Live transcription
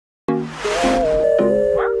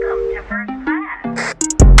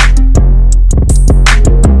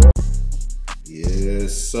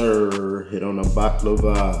sir. Hit on the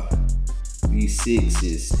Baklava.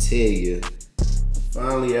 V6s, tell ya.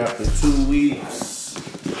 Finally, after 2 weeks,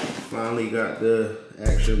 finally got the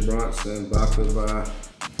Action Bronson Baklava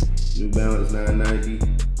New Balance 990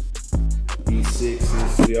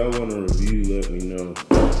 V6s. If y'all want a review, let me know.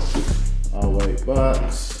 All white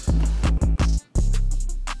box.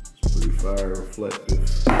 It's pretty fire,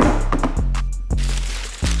 reflective.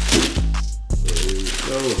 There we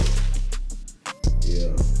go.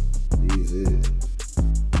 Yeah, these it.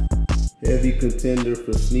 Heavy contender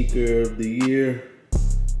for sneaker of the year.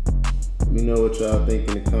 Let me know what y'all think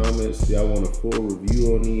in the comments. If y'all want a full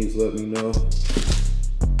review on these, let me know.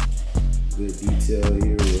 Good detail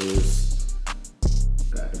here was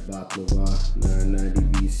got the Baklava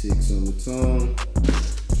 990 V6 on the tongue.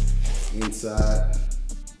 Inside,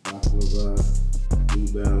 Baklava New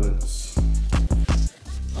Balance.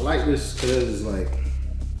 I like this because it's like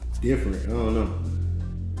different. I don't know.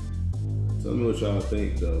 Tell me what y'all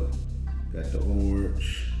think though. Got the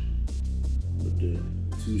orange with the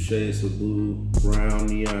 2 shades of blue, brown,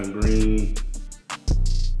 neon green,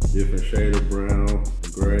 different shade of brown,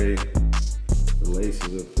 gray. The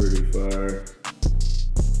laces are pretty fire.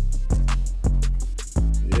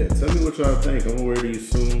 Yeah, tell me what y'all think. I'm gonna wear these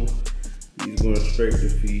soon. These going straight to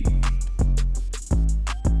feet.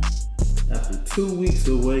 After 2 weeks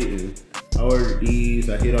of waiting, I ordered these.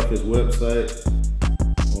 I hit off his website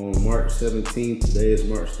on March 17th. Today is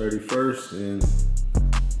March 31st, and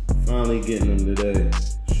finally getting them today.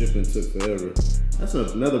 Shipping took forever. That's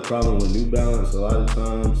another problem with New Balance. A lot of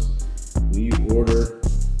times when you order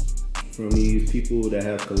from these people that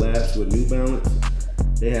have collabs with New Balance,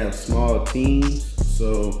 they have small teams.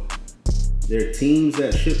 So their teams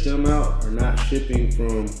that ship them out are not shipping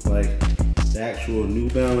from like the actual New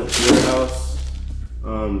Balance warehouse.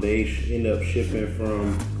 They end up shipping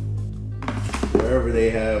from wherever they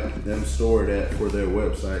have them stored at for their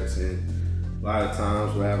websites, and a lot of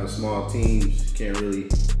times we're having small teams, can't really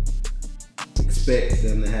expect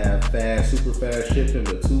them to have fast, super fast shipping,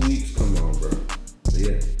 but 2 weeks, come on, bro. But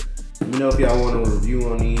yeah, let me know if y'all want a review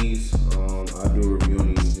on these. I'll do a review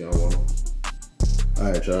on these if y'all want.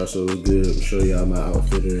 Alright y'all, so it's good. I'll show y'all my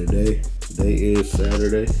outfit of the day. Today is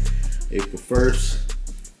Saturday, April 1st.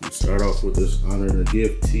 We'll start off with this Honor the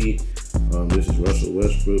Gift tee. This is Russell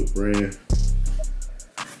Westbrook brand.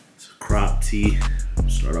 It's a crop tee.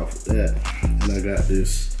 Start off with that. And I got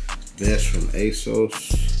this vest from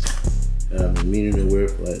ASOS that I've been meaning to wear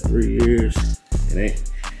for like 3 years. It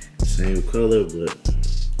ain't the same color, but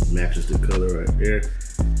it matches the color right there.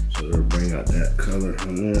 So it'll bring out that color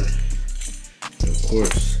on there. And of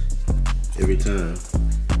course, every time,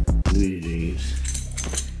 new jeans.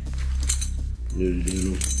 New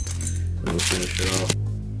denim. We'll finish it off.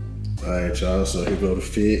 Alright y'all, so here go the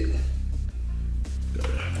fit.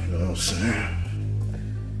 You know what I'm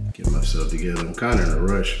saying? Get myself together. I'm kind of in a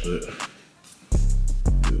rush, but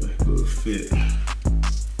good fit.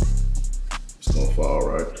 It's gonna fall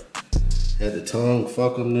right. Had the tongue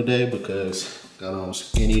fuck them today because got on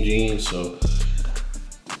skinny jeans, so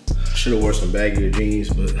I should have wore some baggier jeans,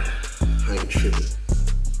 but I ain't tripping.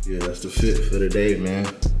 Yeah, that's the fit for the day, man.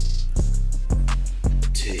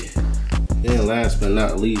 And last but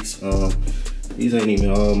not least, these ain't even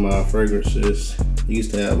all my fragrances. I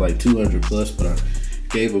used to have like 200 plus, but I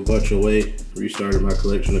gave a bunch away. Restarted my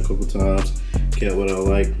collection a couple times. Kept what I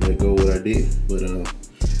like, let go what I did. But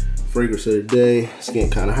fragrance of the day, it's getting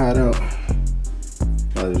kind of hot out.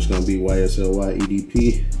 Probably just gonna be YSL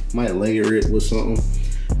EDP. Might layer it with something.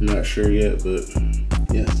 I'm not sure yet, but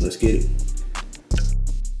yeah, let's get it.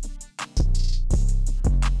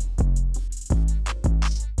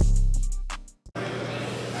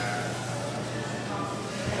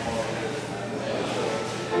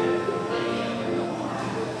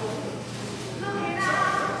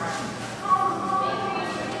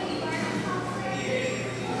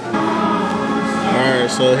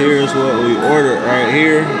 So here's what we ordered right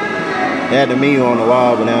here. They had the menu on the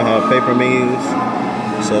wall, but now have paper menus.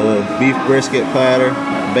 So beef brisket platter,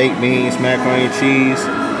 baked beans, macaroni and cheese,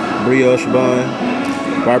 brioche bun,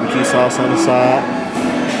 barbecue sauce on the side,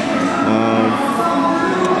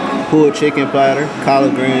 pulled chicken platter,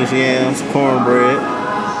 collard greens, yams, cornbread.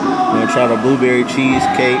 I'm gonna try the blueberry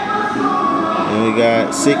cheesecake. And we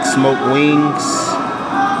got 6 smoked wings.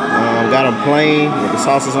 Got them plain with the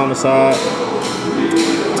sauces on the side.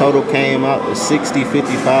 Total came out to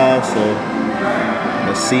 $60.55, so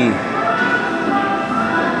let's see.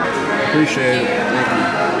 Appreciate it. Thank you.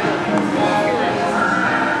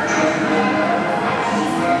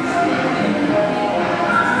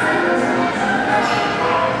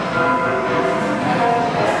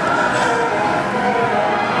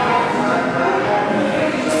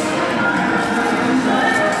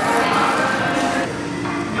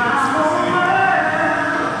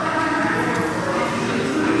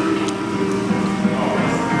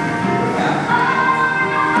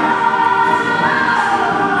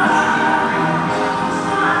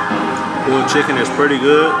 chicken is pretty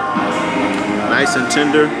good. Nice and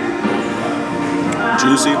tender.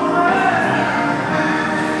 Juicy.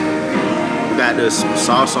 Got this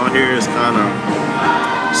sauce on here. It's kind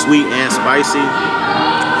of sweet and spicy,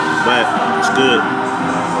 but it's good.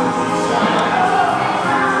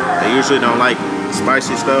 I usually don't like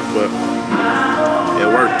spicy stuff, but it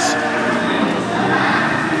works.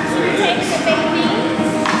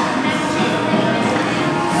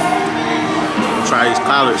 Try these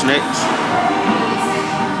collards next.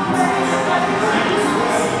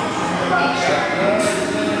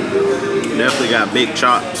 Definitely got big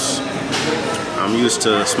chops. I'm used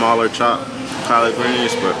to smaller chopped collard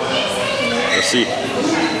greens, but let's see.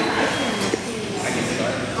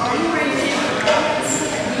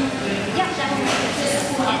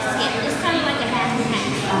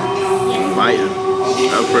 Biting.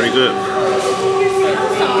 That was pretty good.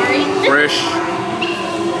 Fresh,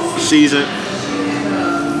 seasoned.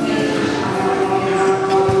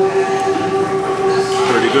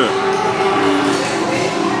 Pretty good.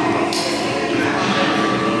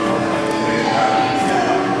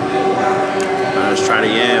 Let's try the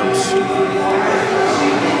yams.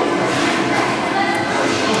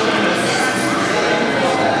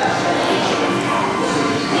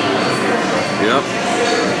 Yep.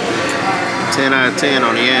 10 out of 10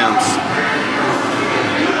 on the yams.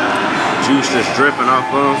 Juice just dripping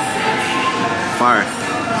off of them. Fire.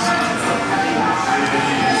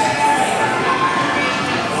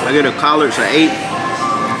 I get the collards an 8.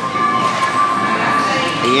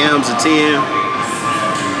 The yams a 10.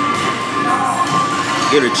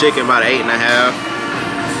 Get a chicken about an 8.5.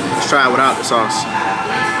 Let's try it without the sauce.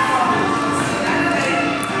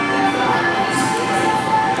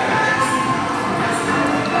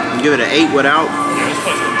 Give it an 8 without.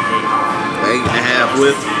 8.5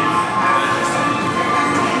 with.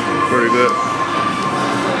 Pretty good.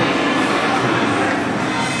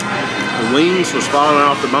 The wings was falling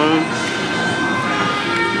off the bone.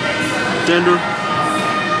 Tender.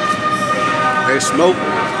 They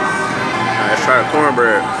smoked. Let's try the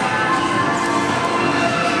cornbread.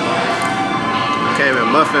 Came in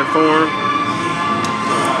muffin form.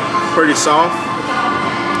 Pretty soft.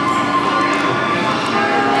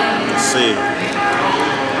 Let's see.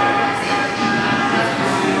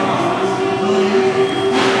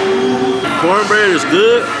 Cornbread is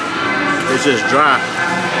good. It's just dry.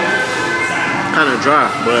 Kind of dry,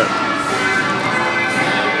 but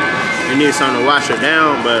you need something to wash it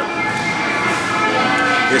down, but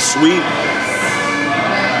it's sweet.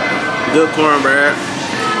 Good cornbread.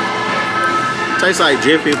 Tastes like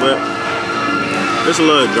Jiffy, but it's a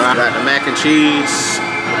little dry. Got the mac and cheese.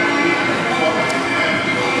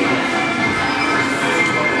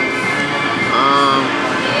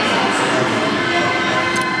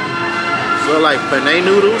 So like penne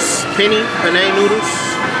noodles, penne noodles.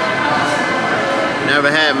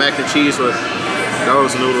 Never had mac and cheese with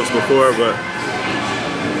those noodles before, but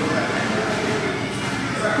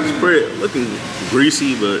it's pretty looking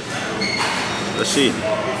greasy, but let's see.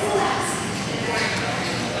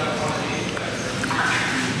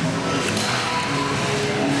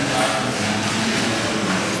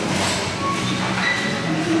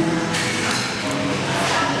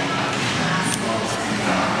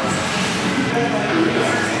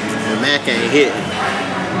 The mac ain't hitting.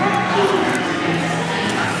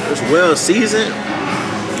 It's well seasoned.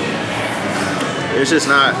 It's just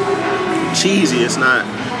not cheesy. It's not.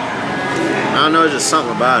 I don't know. It's just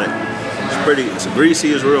something about it. It's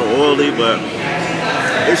greasy, it's real oily, but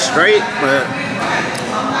it's straight, but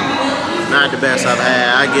not the best I've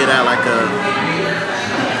had. I get out like a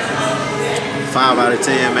 5 out of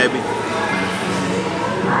 10 maybe.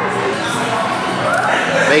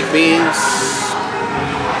 Baked beans.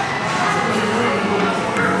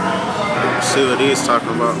 Let's see what he's talking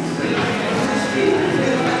about.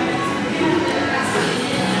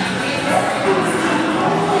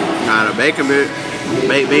 Nah, the baked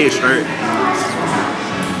beans straight.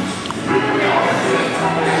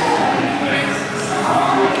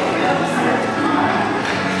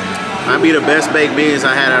 Might be the best baked beans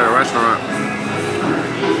I had at a restaurant.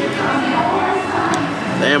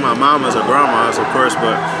 They and my mama's or grandma's, of course,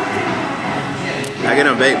 but I get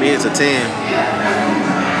them baked beans a 10.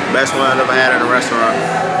 Best one I've ever had at a restaurant.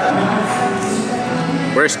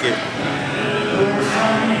 Brisket.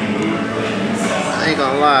 I ain't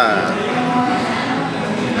gonna lie.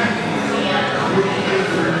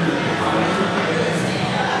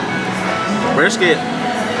 Brisket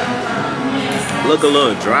look a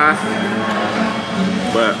little dry,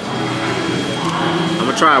 but I'm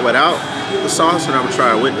gonna try it without the sauce and I'm gonna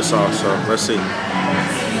try it with the sauce, so let's see.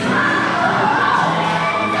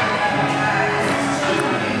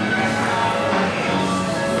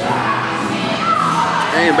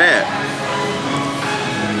 ain't bad.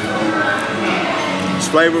 It's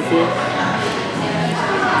flavorful.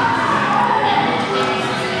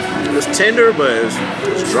 It's tender, but it's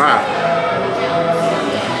dry.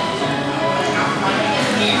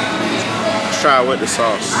 Let's try it with the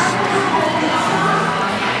sauce.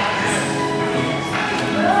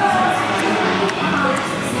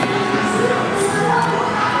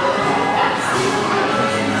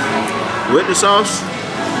 With the sauce,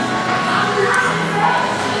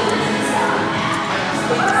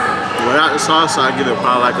 without the sauce, I'll give it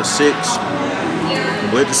probably like a 6.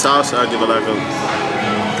 With the sauce, I'll give it like a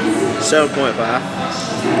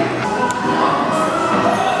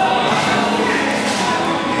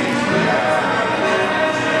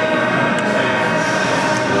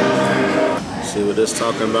See what this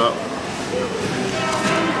talking about?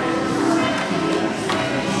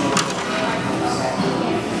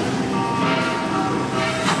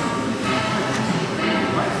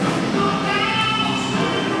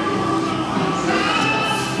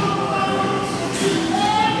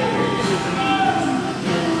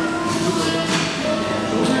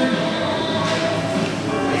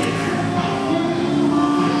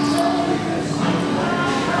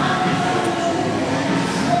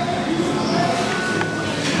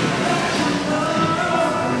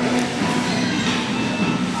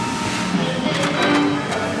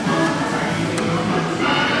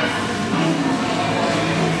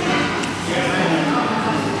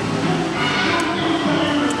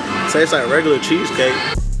 Tastes like regular cheesecake.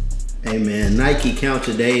 Hey man, Nike, count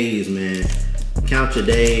your days, man. Count your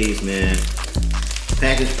days, man.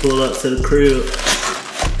 Package pull up to the crib,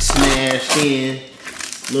 smashed in,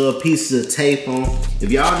 little pieces of tape on.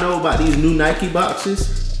 If y'all know about these new Nike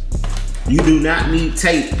boxes, you do not need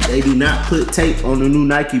tape. They do not put tape on the new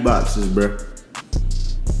Nike boxes, bro.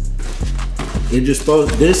 It just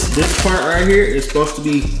supposed, this part right here is supposed to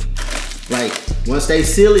be like, once they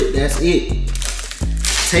seal it, that's it.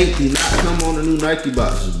 Tape do not come on the new Nike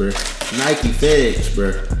boxes, bro. Nike FedEx,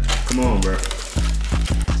 bro. Come on, bro.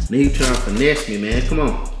 Nigga trying to finesse me, man. Come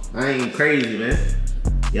on. I ain't crazy, man.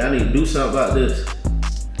 Y'all need to do something about this.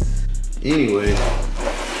 Anyway,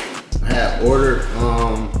 I have ordered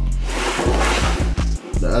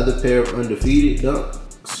the other pair of Undefeated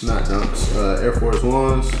dunks. Not dunks, Air Force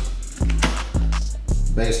Ones.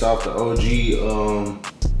 Based off the OG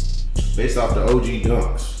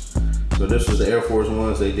dunks. So this was the Air Force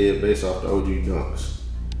Ones they did based off the OG dunks.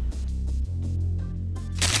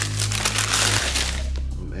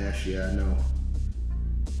 I'm ashy, I know.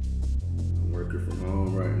 I'm working from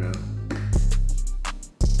home right now.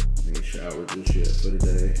 Ain't showered just yet for the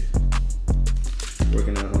day.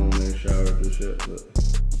 Working at home, ain't showered just yet, but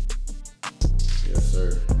yes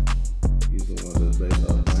sir. These are the ones that's based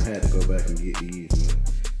off. I had to go back and get these, man.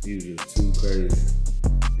 These are just too crazy.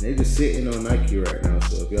 They just sitting on Nike right now,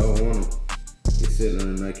 so if y'all want them, it's sitting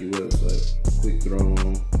on the Nike website. Quick throw on